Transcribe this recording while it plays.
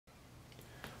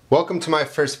Welcome to my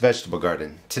first vegetable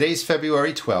garden. Today's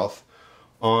February 12th.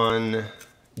 On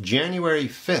January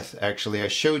 5th, actually, I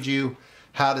showed you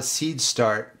how to seed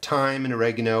start thyme and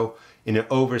oregano in an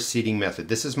overseeding method.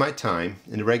 This is my thyme,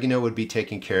 and oregano would be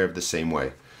taken care of the same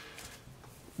way.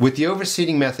 With the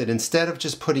overseeding method, instead of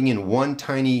just putting in one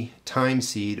tiny thyme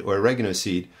seed or oregano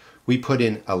seed, we put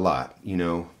in a lot,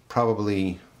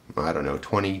 probably, I don't know,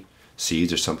 20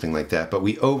 seeds or something like that, but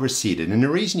we overseed it. And the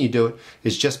reason you do it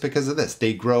is just because of this.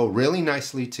 They grow really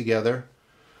nicely together.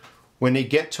 When they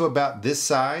get to about this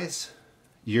size,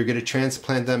 you're going to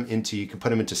transplant them into, you can put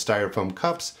them into styrofoam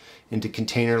cups, into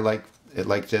container like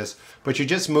this, but you're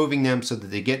just moving them so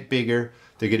that they get bigger.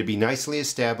 They're going to be nicely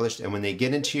established, and when they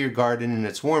get into your garden and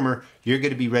it's warmer, you're going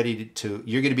to be ready to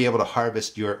you're going to be able to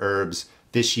harvest your herbs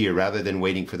this year rather than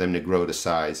waiting for them to grow to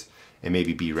size and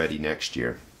maybe be ready next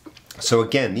year. So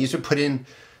again, these were put in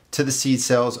to the seed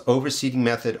cells, overseeding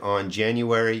method on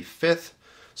January 5th.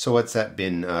 So what's that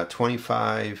been? About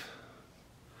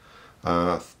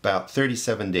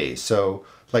 37 days. So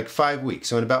like 5 weeks.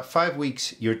 So in about 5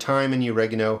 weeks, your thyme and your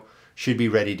oregano should be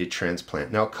ready to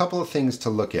transplant. Now, a couple of things to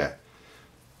look at.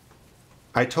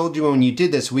 I told you when you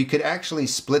did this, we could actually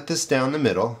split this down the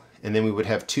middle, and then we would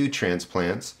have 2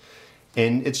 transplants.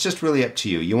 And it's just really up to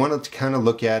you. You want to kind of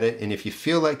look at it, and if you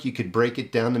feel like you could break it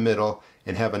down the middle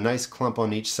and have a nice clump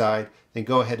on each side, then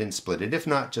go ahead and split it. If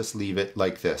not, just leave it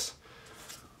like this.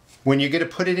 When you're going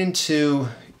to put it into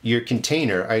your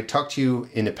container, I talked to you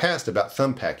in the past about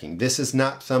thumb packing. This is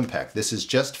not thumb packed. This is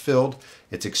just filled.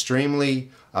 It's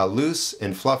extremely loose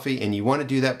and fluffy, and you want to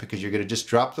do that because you're going to just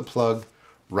drop the plug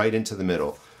right into the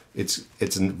middle. It's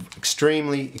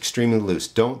extremely loose.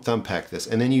 Don't thumb pack this.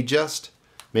 And then you just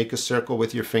make a circle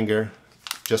with your finger,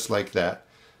 just like that.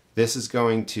 This is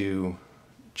going to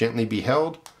gently be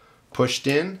held, pushed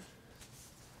in,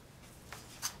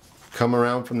 come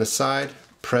around from the side,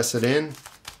 press it in,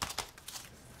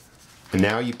 and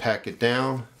now you pack it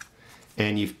down,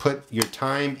 and you've put your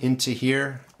thyme into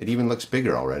here. It even looks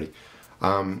bigger already.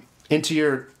 Into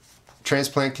your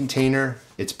transplant container.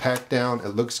 It's packed down.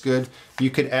 It looks good. You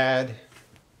could add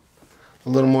a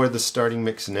little more of the starting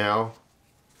mix now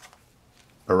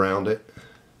around it,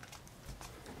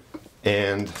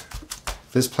 and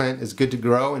this plant is good to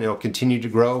grow, and it'll continue to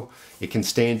grow. It can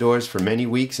stay indoors for many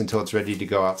weeks until it's ready to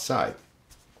go outside.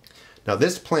 Now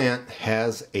this plant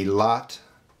has a lot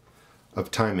of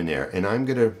thyme in there, and I'm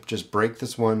gonna just break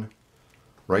this one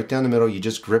right down the middle. You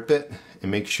just grip it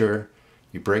and make sure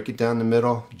you break it down the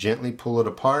middle, gently pull it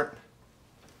apart.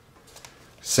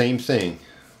 Same thing,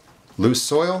 loose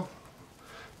soil,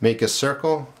 make a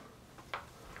circle,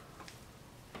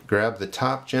 grab the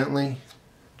top gently,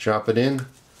 drop it in,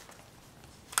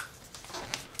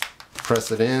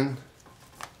 press it in,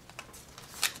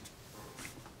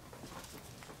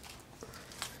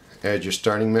 add your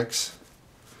starting mix.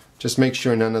 Just make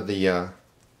sure none of the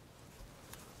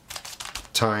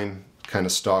thyme kind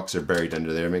of stalks are buried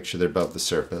under there. Make sure they're above the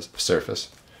surface.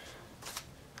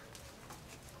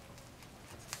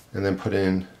 And then put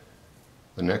in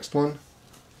the next one.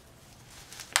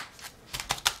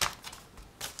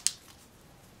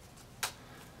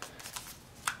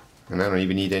 And I don't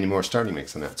even need any more starting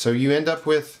mix than that. So you end up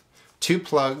with 2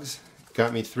 plugs,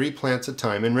 got me 3 plants of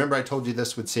thyme. And remember, I told you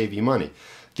this would save you money.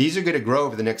 These are going to grow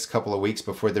over the next couple of weeks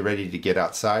before they're ready to get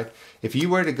outside. If you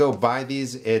were to go buy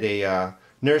these at a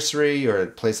nursery or a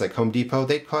place like Home Depot,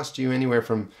 they'd cost you anywhere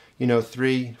from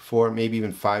 $3, $4, maybe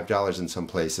even $5 in some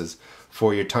places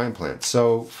for your thyme plant.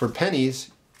 So for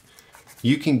pennies,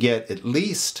 you can get at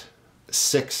least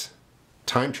 6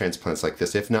 thyme transplants like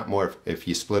this, if not more. If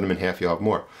you split them in half, you'll have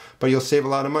more. But you'll save a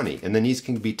lot of money. And then these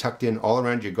can be tucked in all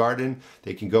around your garden.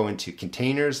 They can go into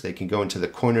containers. They can go into the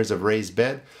corners of raised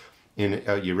bed, in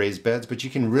your raised beds. But you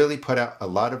can really put out a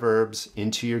lot of herbs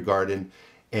into your garden,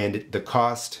 and the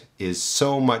cost is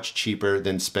so much cheaper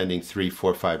than spending $3,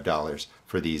 $4, $5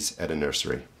 for these at a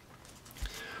nursery.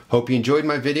 Hope you enjoyed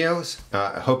my videos.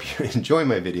 I hope you enjoy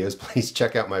my videos. Please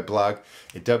check out my blog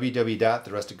at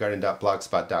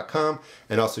www.therusticgarden.blogspot.com,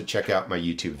 and also check out my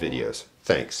YouTube videos.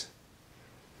 Thanks.